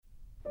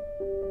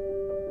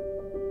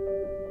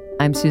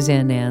I'm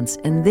Suzanne Nance,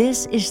 and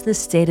this is The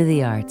State of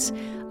the Arts,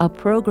 a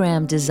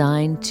program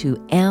designed to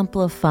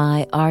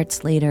amplify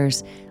arts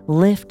leaders,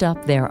 lift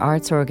up their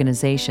arts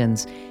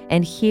organizations,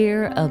 and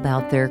hear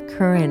about their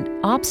current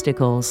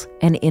obstacles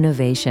and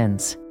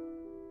innovations.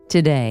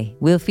 Today,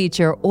 we'll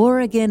feature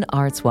Oregon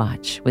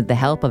ArtsWatch with the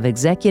help of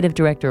Executive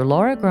Director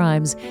Laura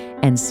Grimes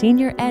and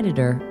Senior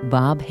Editor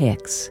Bob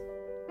Hicks.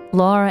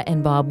 Laura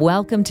and Bob,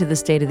 welcome to The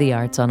State of the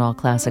Arts on All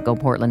Classical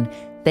Portland.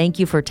 Thank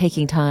you for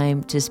taking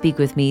time to speak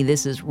with me.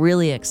 This is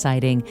really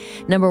exciting.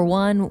 Number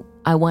one,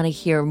 I want to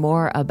hear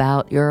more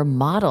about your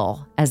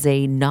model as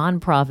a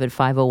nonprofit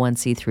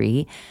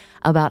 501c3,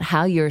 about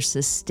how you're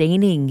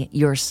sustaining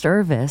your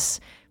service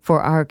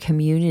for our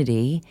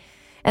community.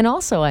 And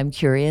also, I'm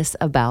curious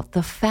about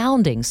the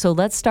founding. So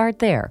let's start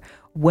there.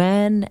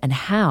 When and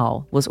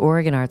how was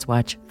Oregon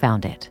ArtsWatch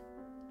founded?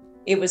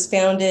 It was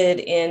founded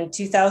in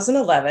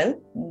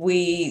 2011.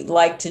 We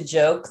like to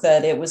joke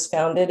that it was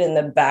founded in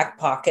the back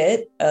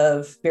pocket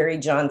of Barry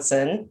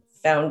Johnson,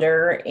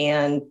 founder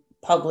and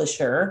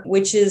publisher,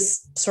 which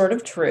is sort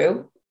of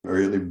true.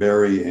 Really,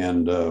 Barry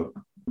and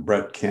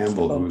Brett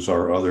Campbell, who's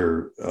our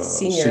other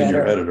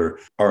senior editor,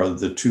 are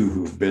the two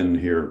who've been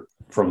here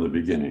from the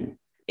beginning.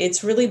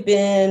 It's really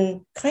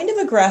been kind of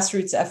a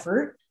grassroots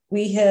effort.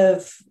 We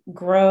have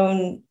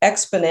grown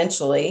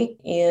exponentially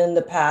in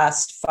the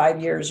past 5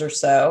 years or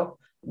so.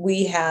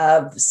 We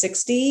have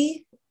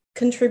 60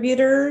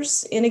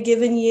 contributors in a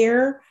given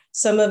year.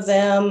 Some of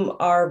them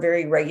are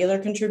very regular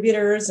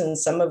contributors and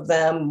some of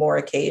them more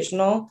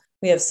occasional.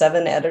 We have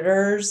 7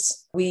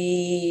 editors.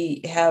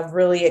 We have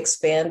really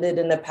expanded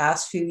in the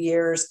past few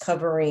years,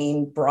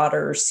 covering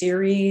broader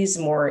series,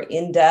 more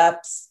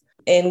in-depth.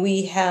 And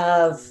we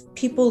have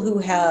people who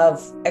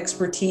have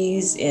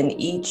expertise in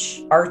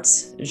each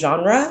arts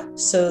genre,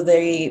 so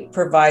they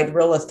provide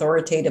real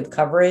authoritative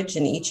coverage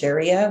in each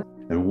area.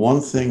 And one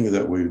thing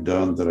that we've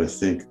done that I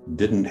think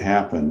didn't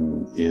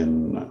happen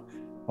in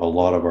a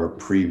lot of our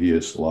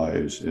previous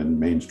lives in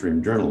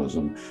mainstream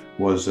journalism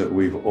was that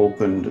we've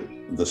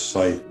opened the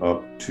site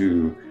up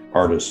to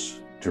artists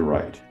to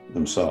write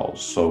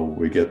themselves. So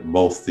we get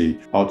both the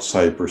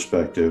outside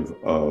perspective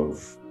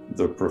of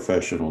the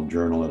professional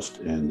journalist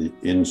and the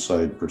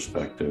inside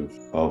perspective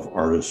of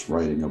artists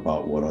writing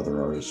about what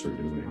other artists are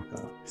doing.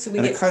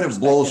 And it kind of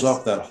blows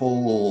up that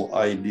whole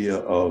idea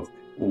of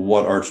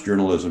what arts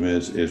journalism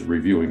is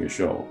reviewing a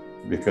show,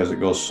 because it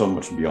goes so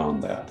much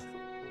beyond that.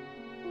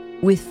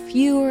 With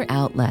fewer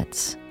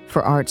outlets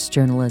for arts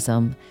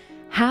journalism,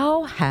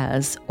 how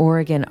has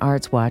Oregon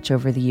ArtsWatch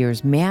over the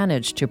years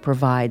managed to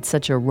provide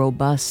such a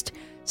robust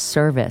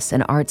service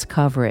and arts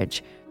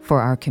coverage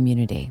for our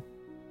community?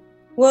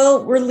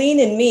 Well, we're lean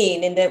and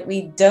mean in that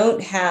we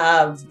don't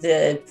have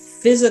the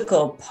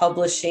physical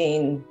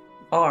publishing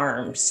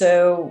arm.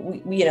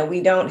 So,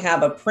 we don't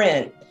have a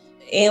print,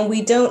 and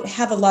we don't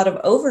have a lot of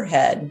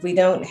overhead. We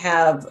don't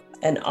have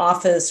an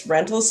office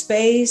rental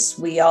space.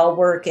 We all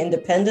work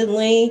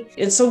independently.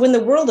 And so when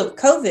the world of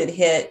COVID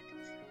hit,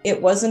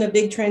 it wasn't a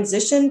big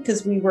transition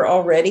because we were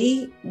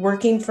already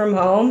working from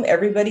home.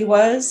 Everybody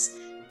was.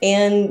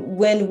 And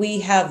when we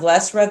have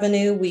less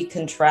revenue, we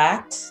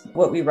contract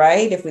what we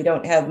write if we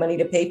don't have money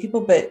to pay people,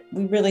 but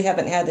we really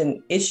haven't had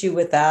an issue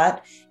with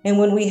that. And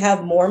when we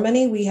have more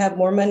money, we have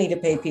more money to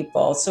pay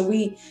people. So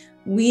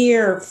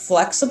we're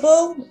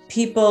flexible.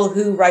 People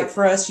who write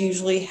for us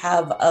usually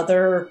have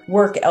other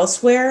work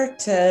elsewhere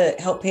to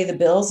help pay the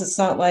bills. It's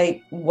not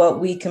like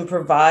what we can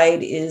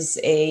provide is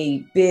a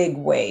big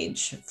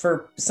wage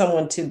for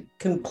someone to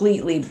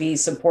completely be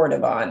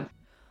supportive on.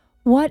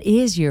 What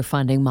is your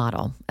funding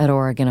model at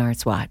Oregon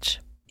ArtsWatch?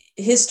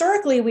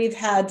 Historically, we've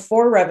had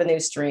 4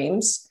 revenue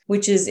streams,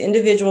 which is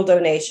individual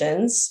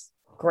donations,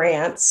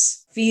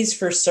 grants, fees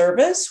for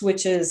service,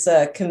 which is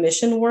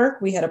commission work.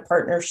 We had a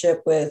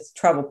partnership with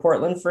Travel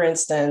Portland, for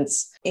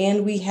instance,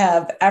 and we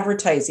have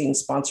advertising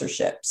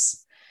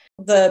sponsorships.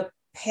 The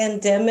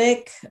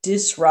pandemic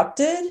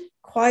disrupted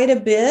quite a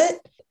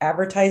bit.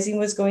 Advertising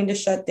was going to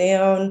shut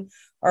down.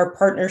 Our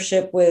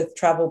partnership with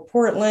Travel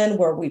Portland,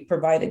 where we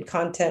provided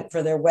content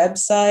for their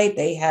website,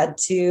 they had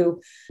to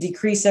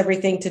decrease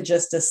everything to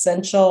just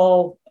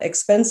essential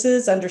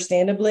expenses,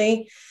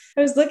 understandably.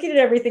 I was looking at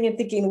everything and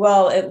thinking,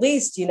 well, at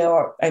least,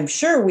 I'm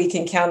sure we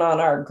can count on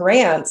our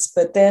grants,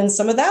 but then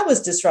some of that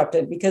was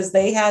disrupted because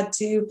they had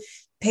to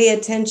pay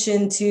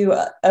attention to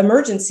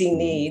emergency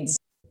needs.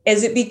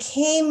 As it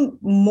became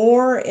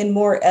more and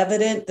more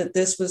evident that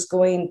this was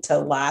going to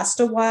last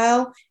a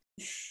while,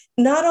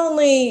 not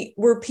only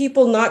were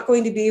people not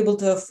going to be able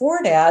to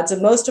afford ads,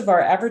 and most of our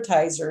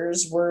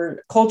advertisers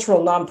were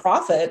cultural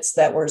nonprofits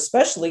that were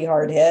especially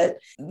hard hit,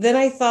 then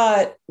I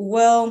thought,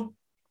 well,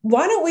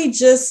 why don't we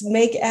just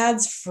make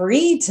ads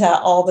free to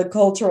all the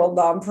cultural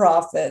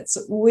nonprofits,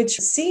 which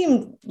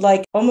seemed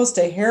like almost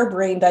a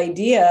harebrained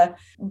idea,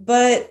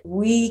 but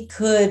we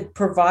could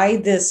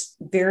provide this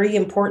very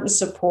important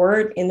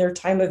support in their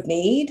time of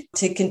need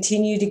to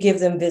continue to give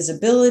them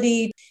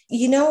visibility.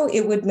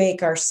 It would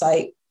make our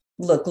site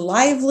look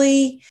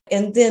lively.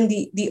 And then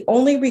the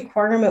only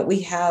requirement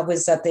we have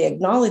is that they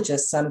acknowledge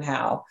us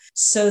somehow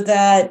so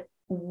that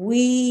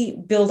we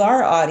build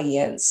our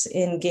audience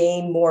and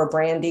gain more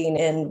branding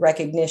and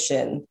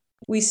recognition.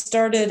 We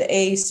started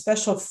a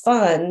special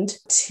fund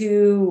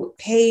to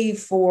pay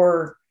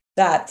for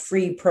that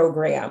free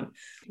program.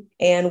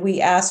 And we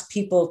asked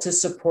people to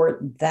support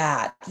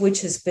that,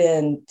 which has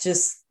been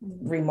just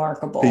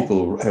remarkable.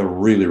 People have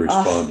really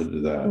responded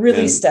to that.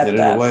 Really stepped up. And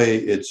in up. a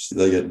way,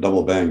 they get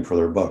double bang for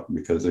their buck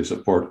because they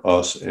support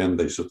us and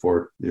they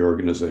support the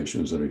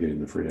organizations that are getting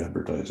the free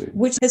advertising.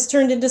 Which has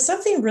turned into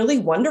something really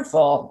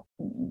wonderful.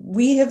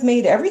 We have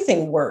made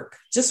everything work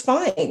just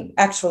fine,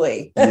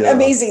 actually,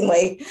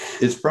 amazingly.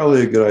 It's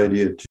probably a good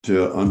idea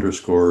to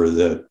underscore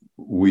that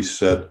we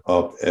set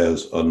up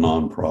as a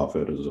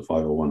nonprofit, as a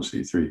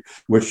 501c3,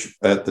 which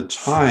at the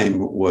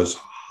time was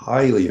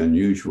highly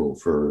unusual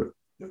for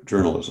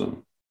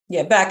journalism.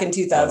 Yeah, back in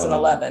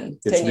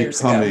 2011, 10 years ago.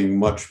 It's becoming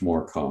much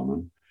more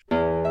common.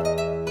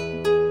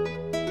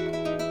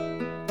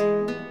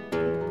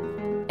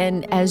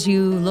 And as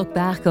you look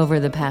back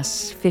over the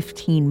past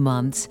 15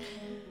 months,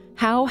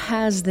 how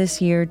has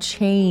this year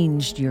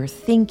changed your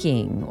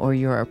thinking or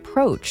your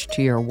approach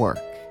to your work?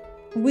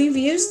 We've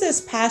used this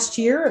past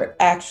year,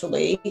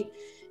 actually,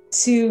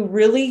 to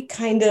really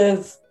kind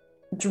of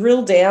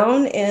drill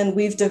down, and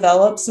we've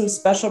developed some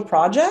special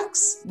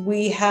projects.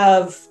 We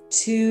have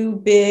 2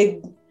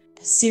 big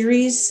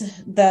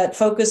series that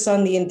focus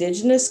on the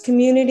Indigenous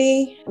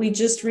community. We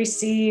just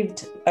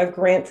received a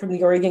grant from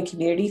the Oregon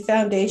Community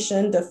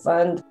Foundation to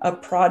fund a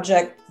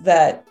project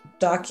that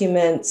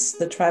documents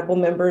the tribal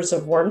members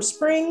of Warm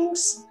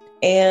Springs,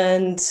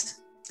 and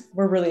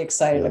we're really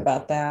excited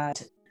about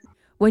that.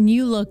 When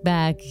you look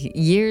back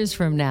years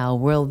from now,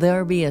 will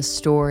there be a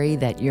story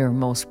that you're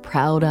most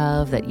proud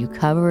of that you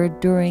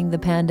covered during the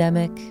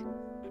pandemic?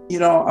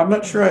 I'm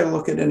not sure I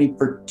look at any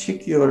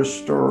particular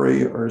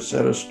story or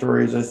set of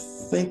stories. I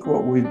think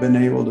what we've been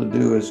able to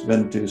do has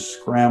been to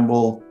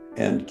scramble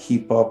and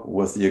keep up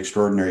with the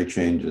extraordinary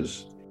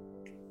changes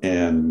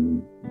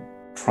and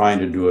trying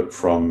to do it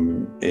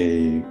from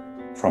a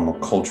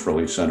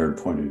culturally centered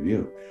point of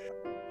view.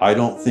 I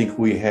don't think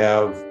we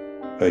have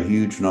a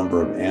huge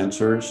number of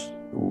answers.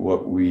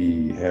 What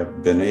we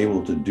have been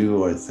able to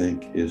do, I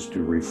think, is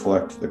to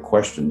reflect the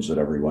questions that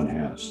everyone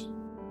has.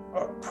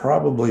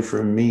 Probably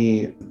for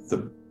me,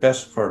 the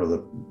best part of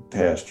the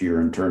past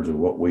year in terms of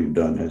what we've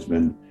done has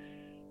been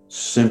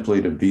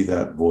simply to be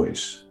that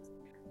voice.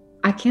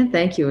 I can't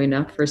thank you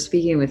enough for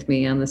speaking with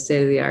me on the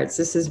State of the Arts.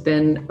 This has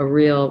been a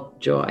real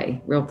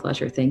joy, real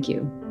pleasure. Thank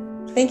you.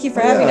 Thank you for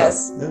having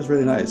us. That was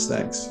really nice.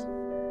 Thanks.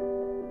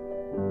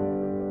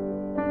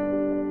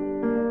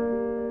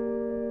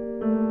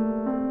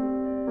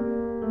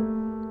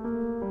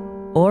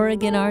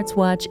 Oregon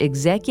ArtsWatch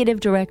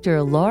Executive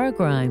Director Laura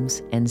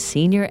Grimes and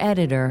Senior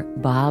Editor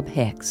Bob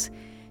Hicks.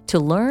 To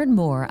learn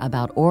more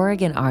about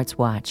Oregon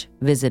ArtsWatch,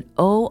 visit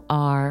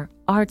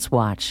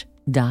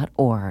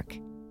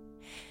orartswatch.org.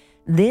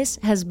 This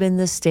has been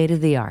the State of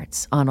the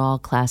Arts on All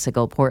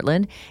Classical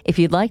Portland. If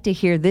you'd like to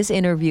hear this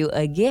interview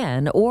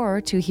again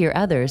or to hear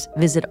others,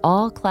 visit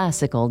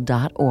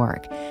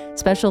allclassical.org.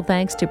 Special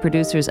thanks to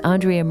producers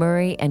Andrea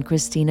Murray and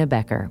Christina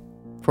Becker.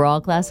 For All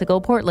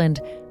Classical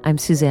Portland, I'm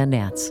Suzanne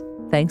Nance.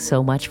 Thanks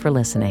so much for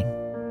listening.